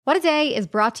What a Day is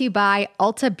brought to you by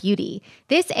Ulta Beauty.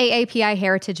 This AAPI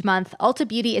Heritage Month, Ulta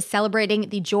Beauty is celebrating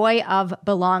the joy of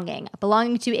belonging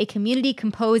to a community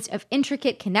composed of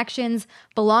intricate connections,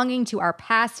 belonging to our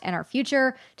past and our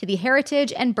future, to the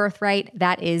heritage and birthright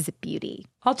that is beauty.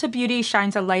 Ulta Beauty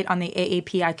shines a light on the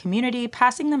AAPI community,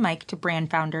 passing the mic to brand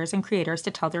founders and creators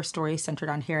to tell their stories centered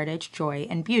on heritage, joy,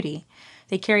 and beauty.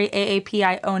 They carry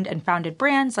AAPI-owned and founded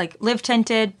brands like Live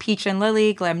Tinted, Peach and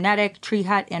Lily, Glamnetic, Tree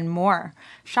Hut, and more.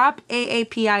 Shop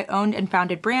AAPI-owned and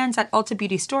founded brands at Ulta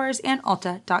Beauty stores and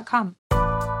Ulta.com.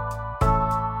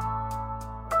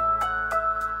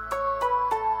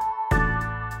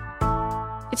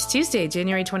 It's Tuesday,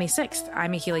 January 26th.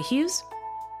 I'm Akila Hughes.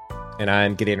 And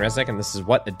I'm Gideon Resnick, and this is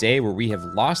What a Day, where we have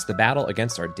lost the battle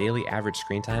against our daily average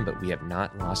screen time, but we have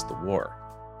not lost the war.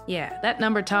 Yeah, that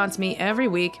number taunts me every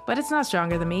week, but it's not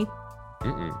stronger than me.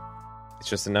 It's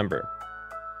just a number.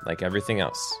 Like everything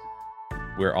else.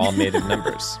 We're all made of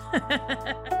numbers.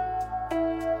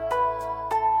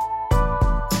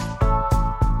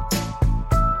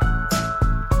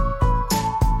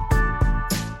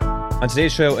 On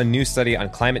today's show, a new study on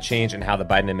climate change and how the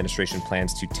Biden administration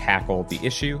plans to tackle the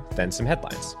issue, then some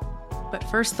headlines. But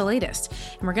first, the latest.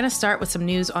 And we're going to start with some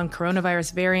news on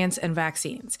coronavirus variants and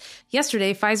vaccines.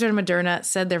 Yesterday, Pfizer and Moderna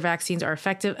said their vaccines are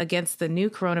effective against the new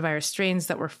coronavirus strains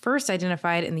that were first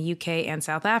identified in the UK and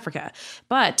South Africa.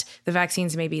 But the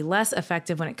vaccines may be less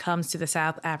effective when it comes to the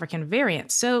South African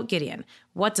variant. So, Gideon,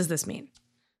 what does this mean?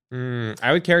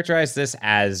 I would characterize this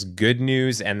as good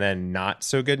news and then not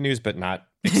so good news, but not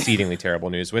exceedingly terrible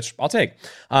news, which I'll take.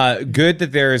 Good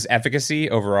that there's efficacy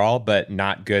overall, but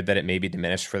not good that it may be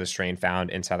diminished for the strain found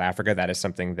in South Africa. That is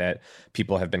something that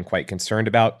people have been quite concerned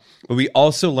about. But we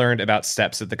also learned about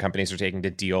steps that the companies are taking to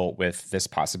deal with this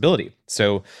possibility.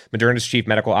 So Moderna's chief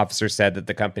medical officer said that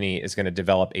the company is going to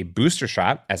develop a booster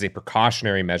shot as a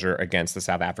precautionary measure against the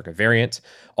South Africa variant.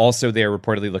 Also, they are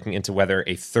reportedly looking into whether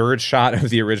a third shot of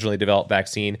the originally developed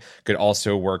vaccine could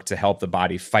also work to help the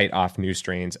body fight off new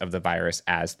strains of the virus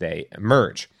as they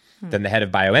emerge. Then the head of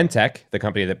BioNTech, the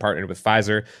company that partnered with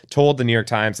Pfizer, told the New York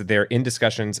Times that they're in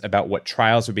discussions about what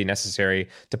trials would be necessary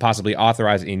to possibly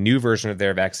authorize a new version of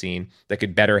their vaccine that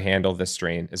could better handle this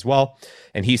strain as well.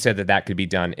 And he said that that could be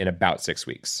done in about 6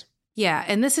 weeks. Yeah,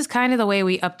 and this is kind of the way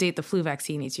we update the flu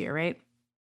vaccine each year, right?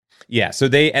 Yeah, so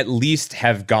they at least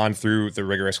have gone through the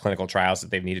rigorous clinical trials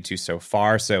that they've needed to so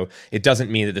far. So it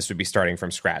doesn't mean that this would be starting from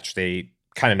scratch. They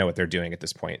kind of know what they're doing at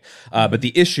this point. But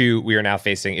the issue we are now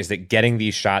facing is that getting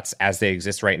these shots as they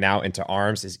exist right now into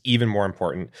arms is even more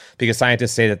important because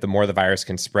scientists say that the more the virus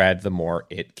can spread, the more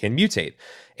it can mutate.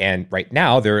 And right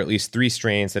now, there are at least 3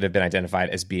 strains that have been identified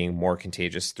as being more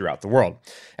contagious throughout the world.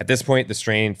 At this point, the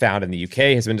strain found in the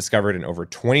UK has been discovered in over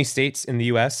 20 states in the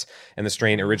US, and the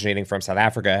strain originating from South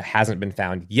Africa hasn't been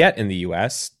found yet in the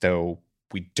US, though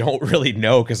we don't really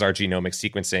know because our genomic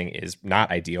sequencing is not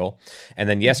ideal. And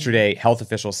then yesterday, health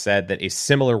officials said that a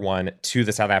similar one to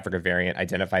the South Africa variant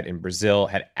identified in Brazil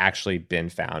had actually been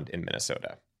found in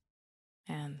Minnesota.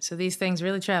 And so these things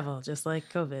really travel, just like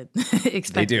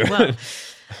COVID. They do. Well,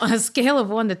 on a scale of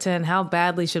 1 to 10, how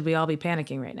badly should we all be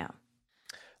panicking right now?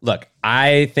 Look,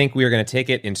 I think we are going to take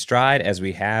it in stride as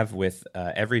we have with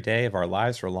every day of our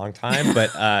lives for a long time.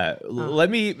 But let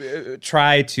me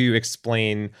try to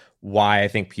explain why I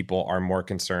think people are more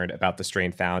concerned about the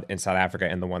strain found in South Africa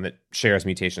and the one that shares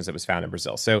mutations that was found in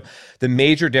Brazil. So the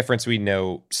major difference we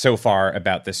know so far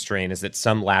about this strain is that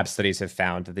some lab studies have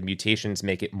found that the mutations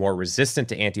make it more resistant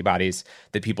to antibodies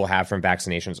that people have from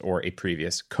vaccinations or a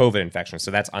previous COVID infection. So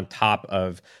that's on top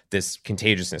of this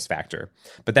contagiousness factor.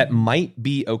 But that might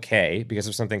be okay because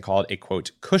of something called a, quote,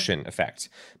 cushion effect,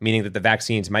 meaning that the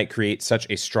vaccines might create such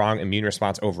a strong immune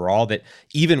response overall that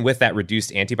even with that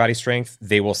reduced antibody strength,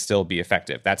 they will still be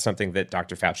effective. That's something that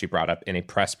Dr. Fauci brought up in a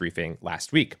press briefing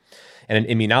last week. And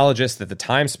an immunologist that the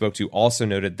Times spoke to also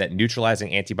noted that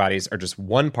neutralizing antibodies are just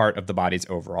one part of the body's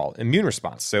overall immune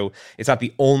response. So it's not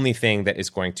the only thing that is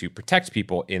going to protect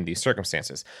people in these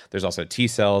circumstances. There's also T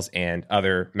cells and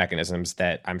other mechanisms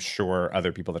that I'm sure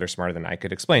other people that are smarter than I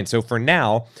could explain. So for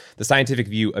now, the scientific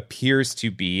view appears to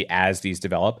be, as these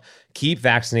develop, keep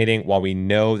vaccinating while we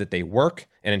know that they work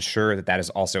and ensure that that is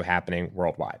also happening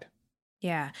worldwide.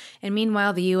 Yeah. And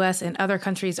meanwhile, the U.S. and other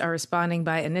countries are responding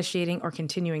by initiating or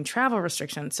continuing travel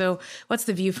restrictions. So what's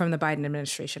the view from the Biden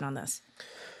administration on this?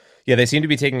 Yeah, they seem to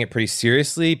be taking it pretty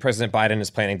seriously. President Biden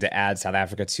is planning to add South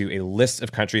Africa to a list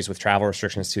of countries with travel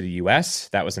restrictions to the U.S.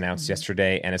 That was announced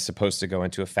yesterday and is supposed to go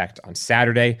into effect on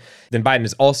Saturday. Then Biden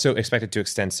is also expected to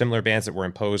extend similar bans that were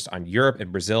imposed on Europe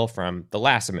and Brazil from the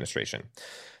last administration.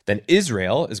 Then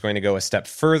Israel is going to go a step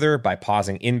further by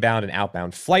pausing inbound and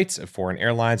outbound flights of foreign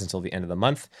airlines until the end of the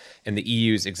month. And the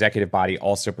EU's executive body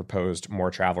also proposed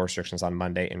more travel restrictions on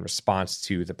Monday in response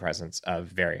to the presence of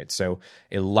variants. So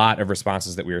a lot of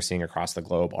responses that we are seeing across the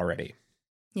globe already.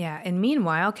 Yeah, and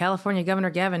meanwhile, California Governor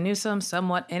Gavin Newsom,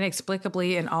 somewhat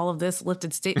inexplicably in all of this,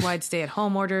 lifted statewide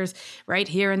stay-at-home orders right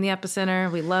here in the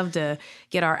epicenter. We love to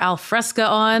get our al fresco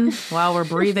on while we're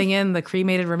breathing in the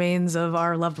cremated remains of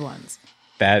our loved ones.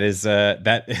 That is,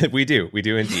 that we do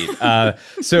indeed.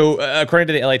 So according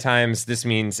to the LA Times, this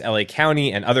means LA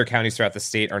County and other counties throughout the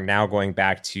state are now going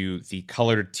back to the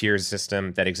colored tiers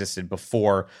system that existed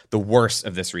before the worst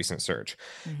of this recent surge.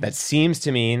 Mm-hmm. That seems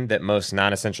to mean that most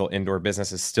non-essential indoor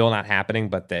business is still not happening,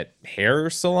 but that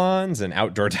hair salons and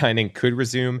outdoor dining could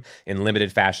resume in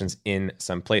limited fashions in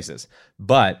some places.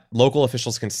 But local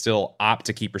officials can still opt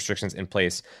to keep restrictions in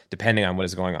place depending on what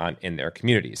is going on in their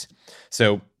communities.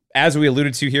 So as we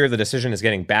alluded to here, the decision is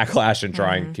getting backlash and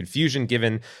drawing confusion,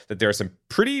 given that there are some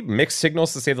pretty mixed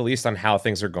signals, to say the least, on how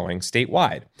things are going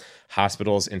statewide.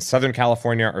 Hospitals in Southern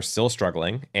California are still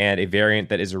struggling, and a variant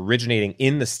that is originating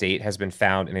in the state has been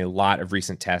found in a lot of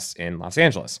recent tests in Los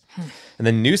Angeles. And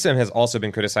then Newsom has also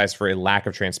been criticized for a lack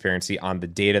of transparency on the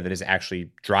data that is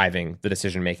actually driving the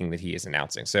decision-making that he is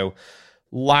announcing. So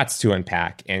lots to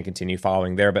unpack and continue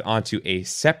following there, but onto a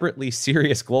separately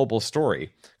serious global story: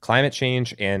 climate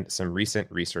change and some recent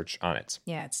research on it.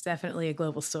 Yeah, it's definitely a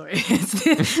global story.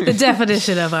 It's the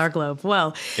definition of our globe.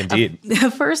 Well, indeed. The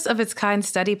first of its kind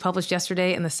study published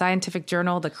yesterday in the scientific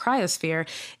journal, The Cryosphere,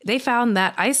 they found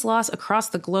that ice loss across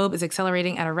the globe is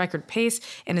accelerating at a record pace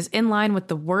and is in line with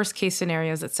the worst case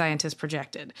scenarios that scientists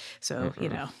projected. So,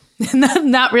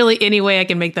 not really any way I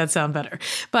can make that sound better.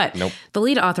 But The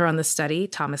lead author on this study,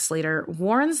 Thomas Slater,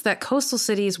 warns that coastal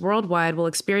cities worldwide will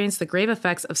experience the grave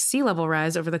effects of sea level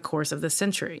rise over the course of the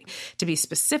century. To be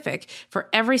specific, for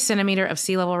every centimeter of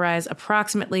sea level rise,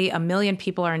 approximately 1 million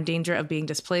people are in danger of being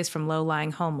displaced from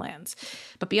low-lying homelands.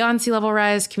 But beyond sea level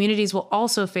rise, communities will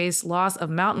also face loss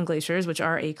of mountain glaciers, which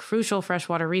are a crucial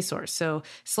freshwater resource. So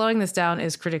slowing this down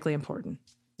is critically important.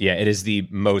 Yeah, it is the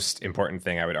most important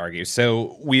thing, I would argue.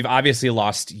 So we've obviously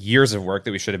lost years of work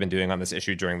that we should have been doing on this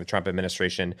issue during the Trump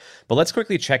administration. But let's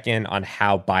quickly check in on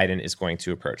how Biden is going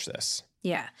to approach this.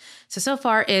 Yeah. So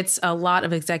far, it's a lot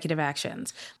of executive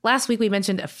actions. Last week, we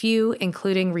mentioned a few,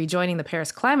 including rejoining the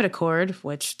Paris Climate Accord,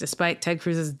 which, despite Ted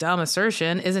Cruz's dumb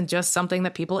assertion, isn't just something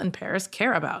that people in Paris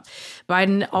care about.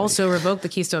 Biden also revoked the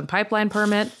Keystone Pipeline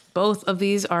permit. Both of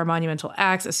these are monumental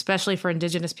acts, especially for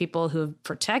indigenous people who have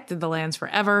protected the lands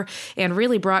forever and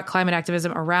really brought climate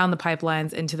activism around the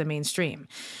pipelines into the mainstream.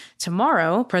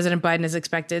 Tomorrow, President Biden is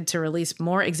expected to release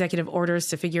more executive orders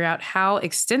to figure out how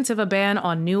extensive a ban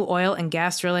on new oil and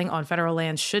gas drilling on federal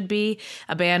land should be.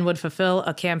 A ban would fulfill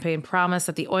a campaign promise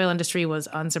that the oil industry was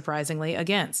unsurprisingly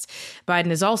against.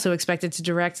 Biden is also expected to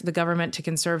direct the government to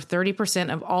conserve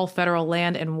 30% of all federal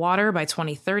land and water by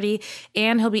 2030,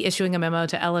 and he'll be issuing a memo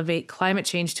to elevate climate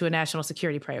change to a national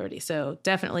security priority. So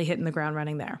definitely hitting the ground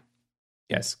running there.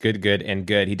 Yes, good.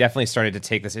 He definitely started to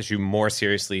take this issue more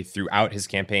seriously throughout his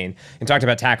campaign and talked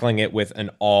about tackling it with an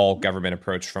all-government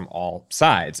approach from all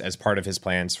sides as part of his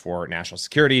plans for national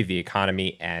security, the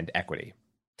economy, and equity.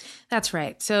 That's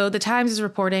right. So the Times is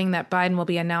reporting that Biden will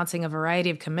be announcing a variety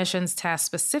of commissions tasked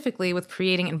specifically with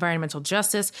creating environmental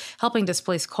justice, helping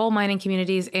displace coal mining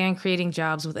communities, and creating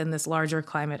jobs within this larger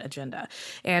climate agenda.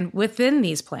 And within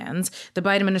these plans, the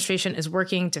Biden administration is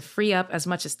working to free up as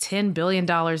much as $10 billion in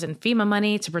FEMA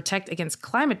money to protect against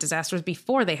climate disasters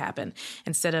before they happen,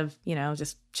 instead of,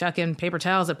 just chucking paper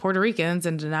towels at Puerto Ricans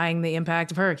and denying the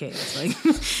impact of hurricanes.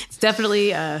 It's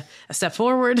definitely a step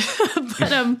forward.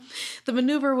 But the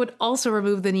maneuver would also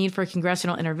remove the need for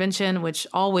congressional intervention, which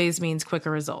always means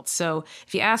quicker results. So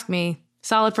if you ask me,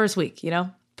 solid first week,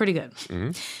 pretty good.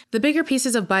 Mm-hmm. The bigger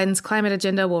pieces of Biden's climate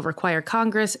agenda will require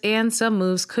Congress, and some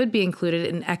moves could be included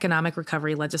in economic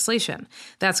recovery legislation.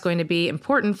 That's going to be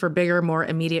important for bigger, more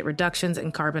immediate reductions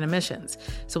in carbon emissions.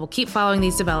 So we'll keep following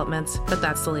these developments, but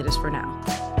that's the latest for now.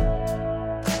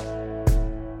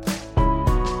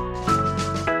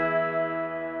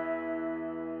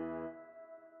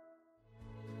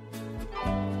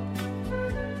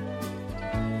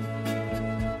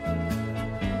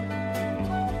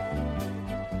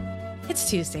 It's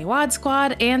Tuesday WAD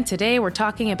Squad, and today we're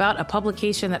talking about a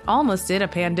publication that almost did a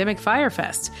pandemic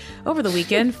firefest. Over the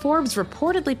weekend, Forbes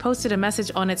reportedly posted a message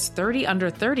on its 30 Under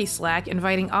 30 Slack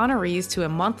inviting honorees to a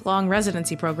month-long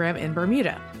residency program in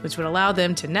Bermuda, which would allow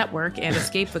them to network and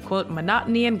escape the, quote,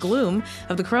 monotony and gloom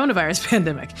of the coronavirus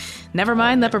pandemic. Never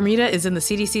mind that Bermuda is in the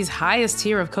CDC's highest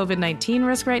tier of COVID-19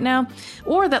 risk right now,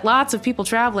 or that lots of people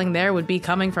traveling there would be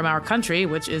coming from our country,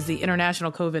 which is the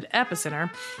international COVID epicenter.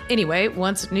 Anyway,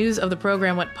 once news of the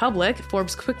program went public,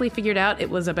 Forbes quickly figured out it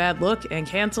was a bad look and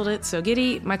canceled it. So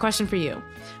Giddy, my question for you.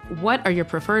 What are your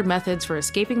preferred methods for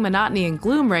escaping monotony and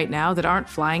gloom right now that aren't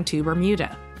flying to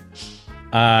Bermuda?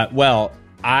 Well,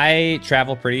 I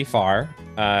travel pretty far,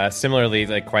 similarly,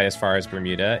 like quite as far as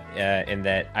Bermuda, in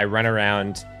that I run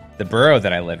around the borough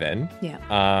that I live in,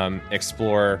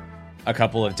 explore a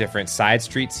couple of different side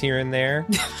streets here and there.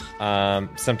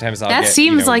 Sometimes I'll that get,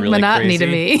 seems like really monotony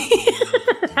crazy. to me.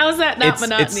 How's that not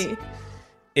monotony?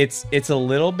 It's a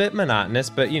little bit monotonous,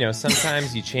 but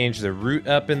sometimes you change the route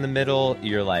up in the middle.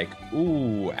 You're like,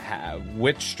 ooh,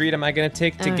 which street am I going to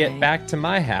take to get back to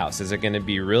my house? Is it going to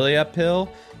be really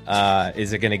uphill?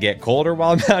 Is it going to get colder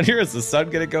while I'm out here? Is the sun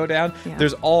going to go down? Yeah.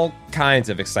 There's all kinds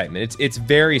of excitement. It's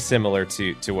very similar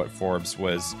to what Forbes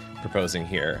was proposing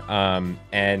here,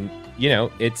 and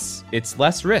it's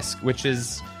less risk, which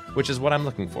is what I'm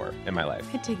looking for in my life.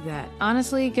 I dig that.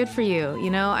 Honestly, good for you.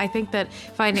 I think that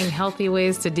finding healthy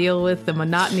ways to deal with the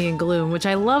monotony and gloom, which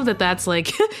I love that that's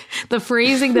like the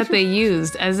phrasing that they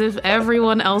used, as if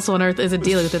everyone else on Earth isn't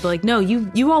dealing with it. They're like, no,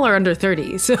 you all are under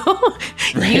 30, so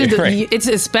it's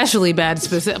especially bad.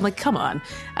 I'm like, come on.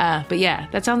 But yeah,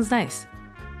 that sounds nice.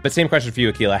 But same question for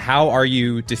you, Akilah. How are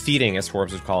you defeating, as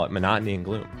Forbes would call it, monotony and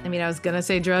gloom? I mean, I was going to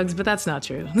say drugs, but that's not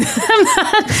true.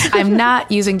 I'm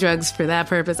not using drugs for that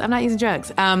purpose. I'm not using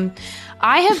drugs.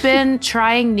 I have been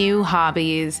trying new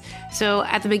hobbies. So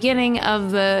at the beginning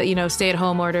of the,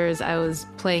 stay-at-home orders, I was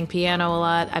playing piano a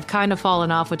lot. I've kind of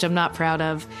fallen off, which I'm not proud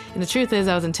of. And the truth is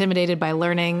I was intimidated by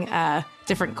learning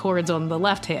different chords on the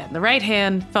left hand. The right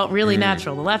hand felt really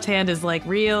natural. The left hand is like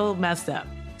real messed up.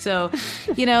 So,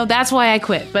 that's why I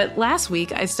quit. But last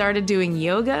week I started doing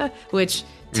yoga, which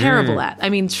terrible at. I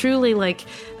mean, truly, like,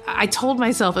 I told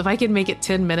myself if I can make it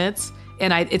 10 minutes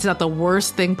and it's not the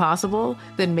worst thing possible,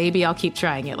 then maybe I'll keep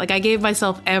trying it. Like, I gave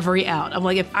myself every out. I'm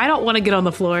like, if I don't want to get on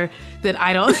the floor, then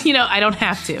I don't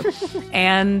have to.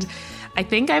 And I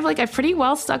think I've pretty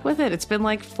well stuck with it. It's been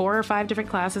like 4 or 5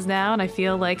 different classes now, and I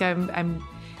feel like I'm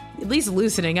at least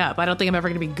loosening up. I don't think I'm ever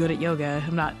going to be good at yoga.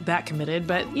 I'm not that committed,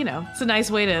 but it's a nice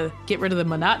way to get rid of the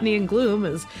monotony and gloom,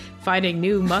 is finding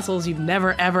new muscles you've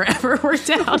never, ever, ever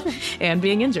worked out and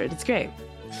being injured. It's great.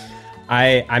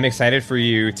 I'm excited for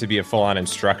you to be a full-on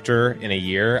instructor in a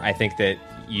year. I think that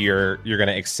you're going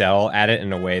to excel at it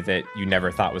in a way that you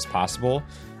never thought was possible.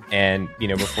 And,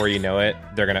 before you know it,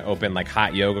 they're going to open like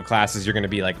hot yoga classes. You're going to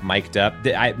be like mic'd up.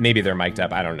 Maybe they're mic'd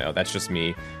up. I don't know. That's just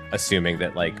me assuming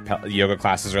that like yoga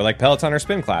classes are like Peloton or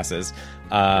spin classes,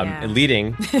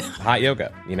 leading hot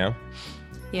yoga,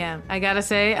 Yeah, I gotta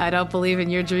say, I don't believe in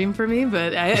your dream for me,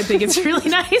 but I think it's really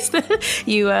nice that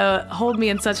you hold me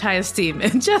in such high esteem.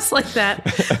 And just like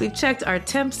that, we've checked our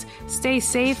temps. Stay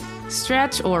safe,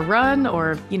 stretch or run,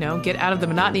 or, get out of the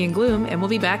monotony and gloom, and we'll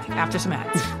be back after some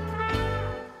ads.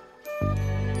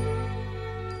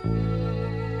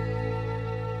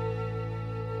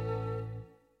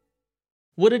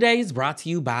 What A Day is brought to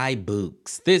you by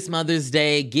Books. This Mother's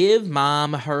Day, give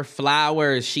mom her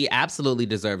flowers. She absolutely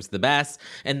deserves the best,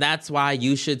 and that's why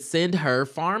you should send her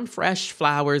farm fresh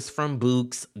flowers from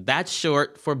Books. That's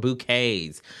short for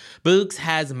bouquets. Books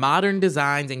has modern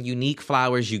designs and unique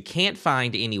flowers you can't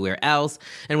find anywhere else,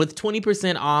 and with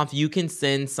 20% off, you can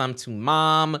send some to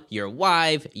mom, your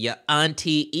wife, your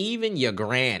auntie, even your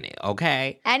granny,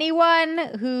 okay? Anyone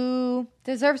who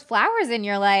deserves flowers in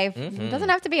your life. It doesn't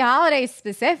have to be holiday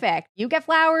specific. You get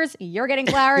flowers, you're getting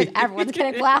flowers, everyone's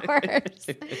getting flowers.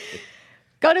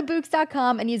 Go to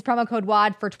Books.com and use promo code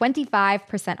WAD for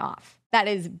 25% off. That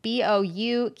is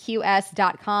BOUQS.com,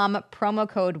 promo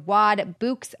code WAD,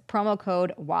 Books, promo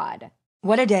code WAD.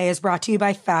 What A Day is brought to you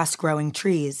by Fast Growing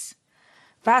Trees.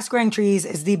 Fast Growing Trees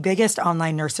is the biggest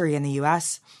online nursery in the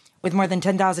U.S., with more than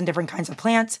 10,000 different kinds of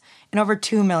plants and over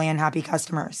 2 million happy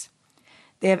customers.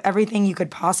 They have everything you could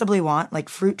possibly want, like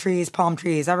fruit trees, palm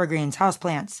trees, evergreens,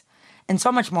 houseplants, and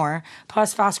so much more.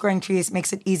 Plus, Fast Growing Trees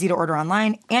makes it easy to order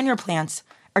online, and your plants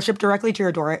are shipped directly to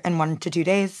your door in 1 to 2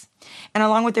 days. And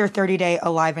along with their 30-day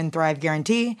Alive and Thrive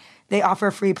guarantee, they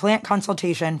offer free plant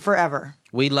consultation forever.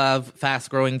 We love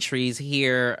fast-growing trees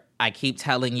here. I keep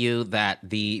telling you that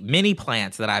the mini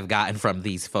plants that I've gotten from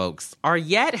these folks are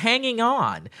yet hanging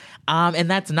on. And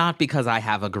that's not because I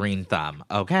have a green thumb,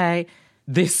 okay?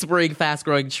 This spring, Fast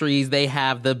Growing Trees, they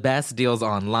have the best deals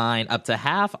online, up to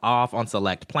half off on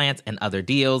select plants and other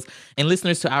deals. And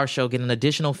listeners to our show get an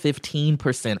additional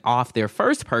 15% off their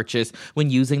first purchase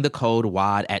when using the code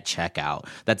WAD at checkout.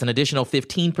 That's an additional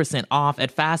 15% off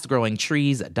at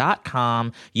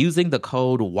fastgrowingtrees.com using the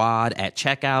code WAD at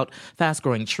checkout.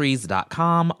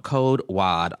 Fastgrowingtrees.com, code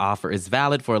WAD. Offer is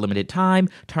valid for a limited time.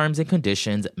 Terms and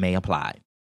conditions may apply.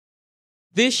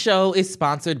 This show is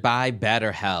sponsored by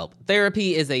BetterHelp.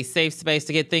 Therapy is a safe space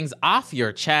to get things off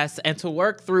your chest and to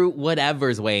work through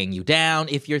whatever's weighing you down.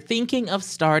 If you're thinking of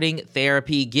starting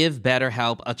therapy, give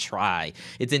BetterHelp a try.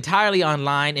 It's entirely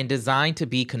online and designed to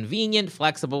be convenient,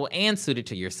 flexible, and suited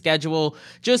to your schedule.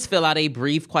 Just fill out a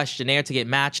brief questionnaire to get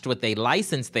matched with a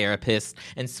licensed therapist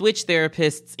and switch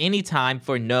therapists anytime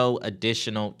for no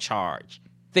additional charge.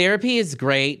 Therapy is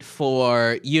great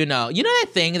for, you know that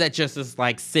thing that just is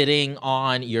like sitting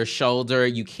on your shoulder,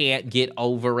 you can't get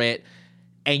over it,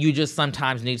 and you just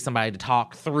sometimes need somebody to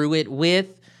talk through it with?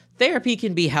 Therapy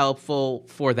can be helpful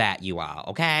for that, you all,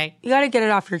 okay? You got to get it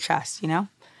off your chest, And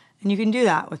you can do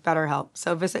that with BetterHelp.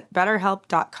 So visit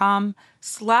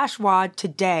betterhelp.com/WAD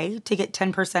today to get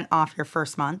 10% off your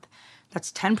first month.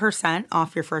 That's 10%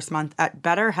 off your first month at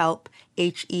betterhelp,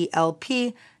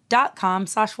 HELP.com/WAD.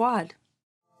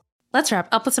 Let's wrap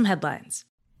up with some headlines.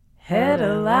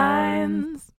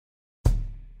 Headlines.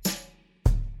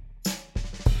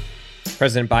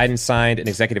 President Biden signed an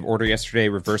executive order yesterday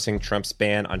reversing Trump's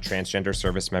ban on transgender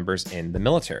service members in the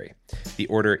military. The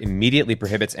order immediately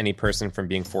prohibits any person from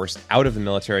being forced out of the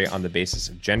military on the basis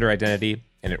of gender identity,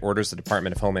 and it orders the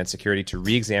Department of Homeland Security to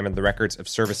re-examine the records of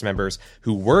service members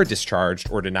who were discharged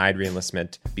or denied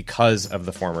reenlistment because of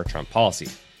the former Trump policy.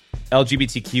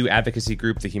 LGBTQ advocacy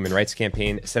group The Human Rights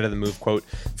Campaign said of the move, quote,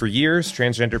 "For years,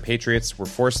 transgender patriots were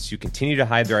forced to continue to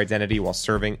hide their identity while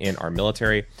serving in our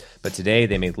military, but today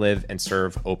they may live and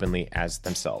serve openly as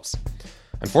themselves."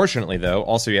 Unfortunately, though,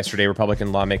 also yesterday,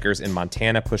 Republican lawmakers in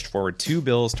Montana pushed forward 2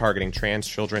 bills targeting trans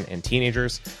children and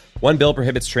teenagers. One bill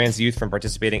prohibits trans youth from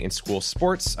participating in school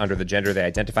sports under the gender they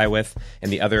identify with,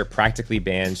 and the other practically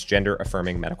bans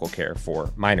gender-affirming medical care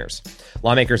for minors.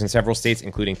 Lawmakers in several states,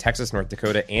 including Texas, North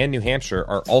Dakota, and New Hampshire,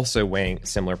 are also weighing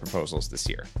similar proposals this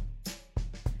year.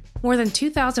 More than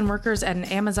 2,000 workers at an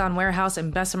Amazon warehouse in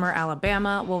Bessemer,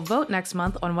 Alabama, will vote next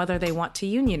month on whether they want to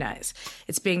unionize.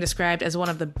 It's being described as one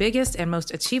of the biggest and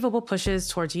most achievable pushes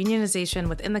towards unionization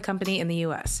within the company in the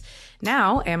U.S.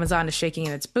 Now, Amazon is shaking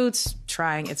in its boots,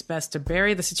 trying its best to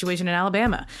bury the situation in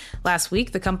Alabama. Last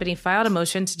week, the company filed a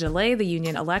motion to delay the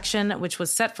union election, which was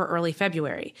set for early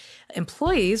February.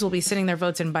 Employees will be sending their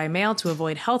votes in by mail to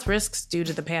avoid health risks due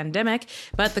to the pandemic,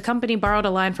 but the company borrowed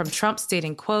a line from Trump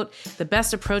stating, quote, "The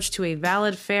best approach to a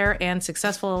valid, fair, and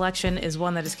successful election is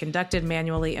one that is conducted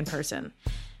manually in person."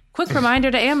 Quick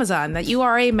reminder to Amazon that you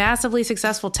are a massively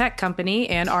successful tech company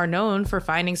and are known for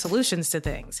finding solutions to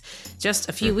things. Just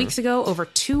a few weeks ago, over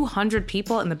 200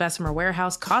 people in the Bessemer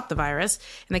warehouse caught the virus,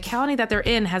 and the county that they're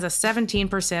in has a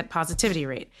 17% positivity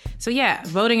rate. So yeah,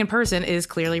 voting in person is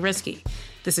clearly risky.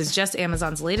 This is just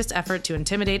Amazon's latest effort to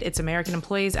intimidate its American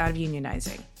employees out of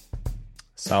unionizing.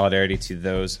 Solidarity to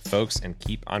those folks, and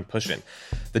keep on pushing.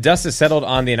 The dust has settled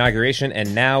on the inauguration,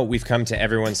 and now we've come to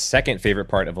everyone's second favorite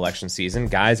part of election season,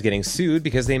 guys getting sued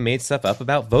because they made stuff up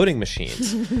about voting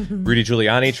machines. Rudy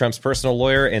Giuliani, Trump's personal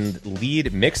lawyer and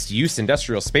lead mixed-use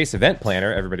industrial space event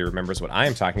planner, everybody remembers what I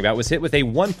am talking about, was hit with a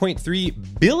 $1.3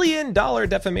 billion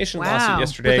defamation lawsuit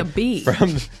yesterday.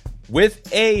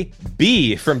 With a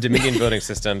B from Dominion Voting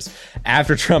Systems.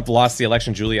 After Trump lost the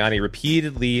election, Giuliani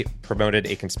repeatedly promoted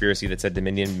a conspiracy that said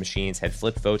Dominion machines had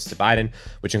flipped votes to Biden,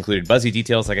 which included buzzy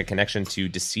details like a connection to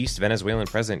deceased Venezuelan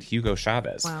President Hugo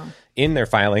Chavez. Wow. In their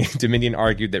filing, Dominion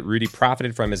argued that Rudy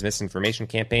profited from his misinformation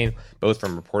campaign, both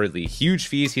from reportedly huge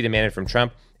fees he demanded from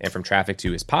Trump and from traffic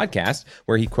to his podcast,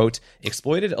 where he, quote,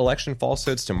 exploited election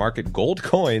falsehoods to market gold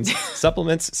coins,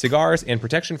 supplements, cigars, and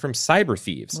protection from cyber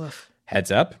thieves. Woof. Heads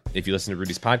up, if you listen to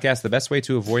Rudy's podcast, the best way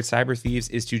to avoid cyber thieves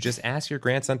is to just ask your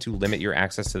grandson to limit your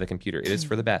access to the computer. It is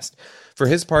for the best. For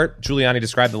his part, Giuliani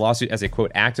described the lawsuit as a,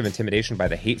 quote, act of intimidation by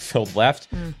the hate-filled left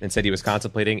and said he was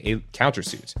contemplating a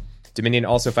countersuit. Dominion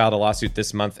also filed a lawsuit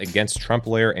this month against Trump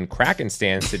lawyer and Kraken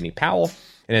stan Sidney Powell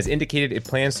and has indicated it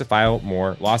plans to file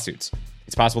more lawsuits.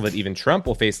 It's possible that even Trump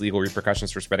will face legal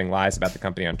repercussions for spreading lies about the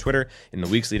company on Twitter in the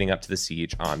weeks leading up to the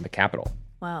siege on the Capitol.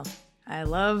 Wow. I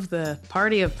love the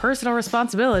party of personal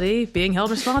responsibility being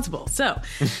held responsible. So,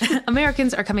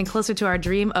 Americans are coming closer to our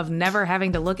dream of never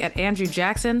having to look at Andrew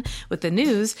Jackson with the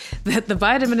news that the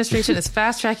Biden administration is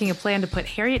fast-tracking a plan to put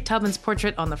Harriet Tubman's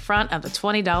portrait on the front of the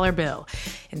 $20 bill.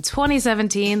 In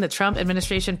 2017, the Trump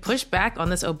administration pushed back on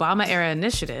this Obama-era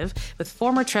initiative, with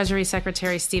former Treasury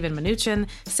Secretary Steven Mnuchin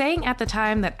saying at the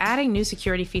time that adding new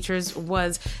security features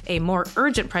was a more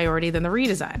urgent priority than the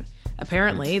redesign.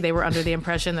 Apparently, they were under the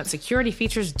impression that security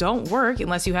features don't work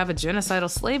unless you have a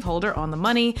genocidal slaveholder on the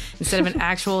money instead of an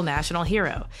actual national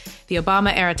hero. The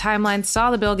Obama-era timeline saw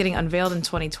the bill getting unveiled in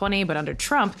 2020, but under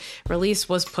Trump, release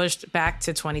was pushed back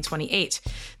to 2028.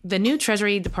 The new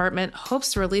Treasury Department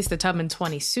hopes to release the Tubman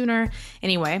 20 sooner.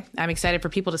 Anyway, I'm excited for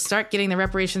people to start getting the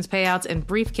reparations payouts in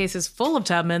briefcases full of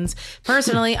Tubmans.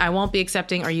 Personally, I won't be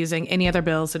accepting or using any other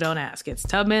bills, so don't ask. It's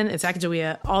Tubman, it's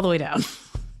Sacagawea, all the way down.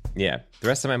 Yeah, the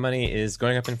rest of my money is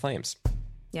going up in flames.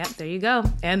 Yeah, there you go.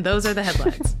 And those are the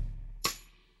headlines.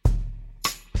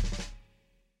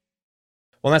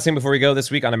 One last thing before we go.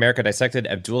 This week on America Dissected,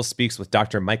 Abdul speaks with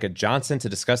Dr. Micah Johnson to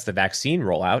discuss the vaccine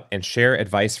rollout and share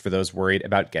advice for those worried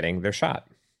about getting their shot.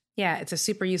 Yeah, it's a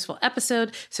super useful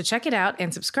episode, so check it out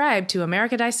and subscribe to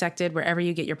America Dissected wherever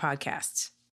you get your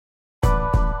podcasts.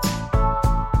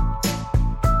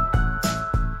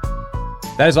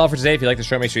 That is all for today. If you like the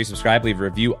show, make sure you subscribe, leave a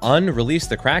review, unrelease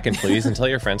the Kraken, please, and tell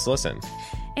your friends to listen.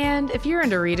 And if you're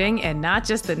into reading and not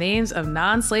just the names of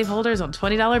non-slaveholders on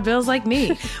 $20 bills like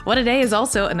me, What a Day is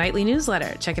also a nightly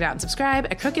newsletter. Check it out and subscribe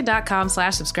at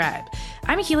crooked.com/subscribe.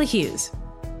 I'm Akilah Hughes.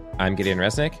 I'm Gideon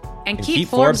Resnick. And keep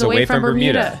Forbes away from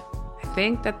Bermuda. I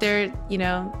think that they're,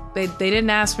 they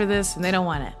didn't ask for this and they don't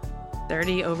want it.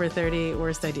 30 over 30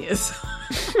 worst ideas.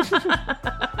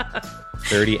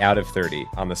 30 out of 30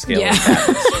 on the scale of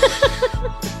badness.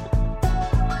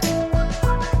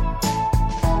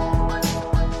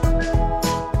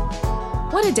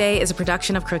 What a Day is a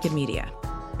production of Crooked Media.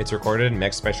 It's recorded and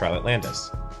mixed by Charlotte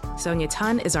Landis. Sonia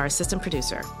Tun is our assistant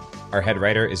producer. Our head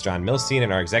writer is John Milstein,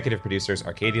 and our executive producers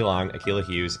are Katie Long, Akilah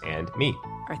Hughes, and me.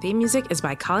 Our theme music is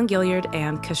by Colin Gilliard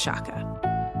and Kashaka.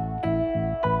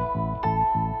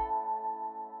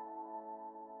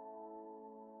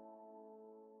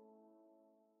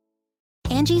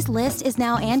 Angie's List is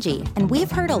now Angie, and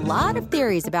we've heard a lot of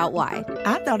theories about why.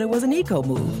 I thought it was an eco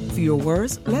move. Fewer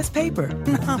words, less paper.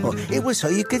 No, it was so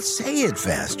you could say it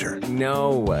faster.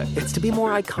 No, it's to be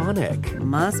more iconic.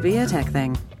 Must be a tech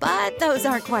thing. But those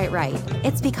aren't quite right.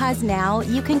 It's because now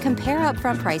you can compare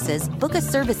upfront prices, book a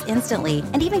service instantly,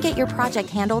 and even get your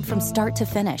project handled from start to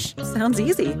finish. Sounds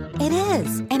easy. It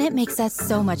is, and it makes us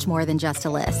so much more than just a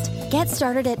list. Get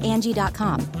started at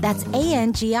Angie.com. That's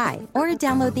ANGI, or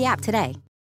download the app today.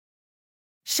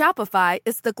 Shopify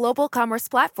is the global commerce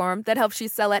platform that helps you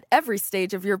sell at every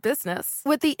stage of your business.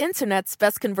 With the internet's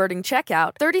best converting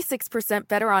checkout, 36%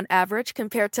 better on average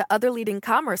compared to other leading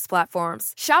commerce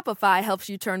platforms, Shopify helps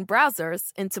you turn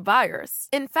browsers into buyers.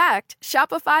 In fact,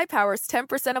 Shopify powers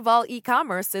 10% of all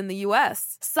e-commerce in the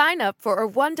U.S. Sign up for a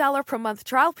 $1 per month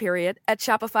trial period at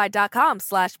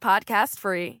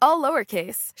shopify.com/podcastfree. All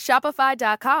lowercase,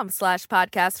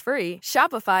 shopify.com/podcastfree,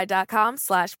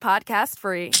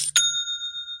 shopify.com/podcastfree.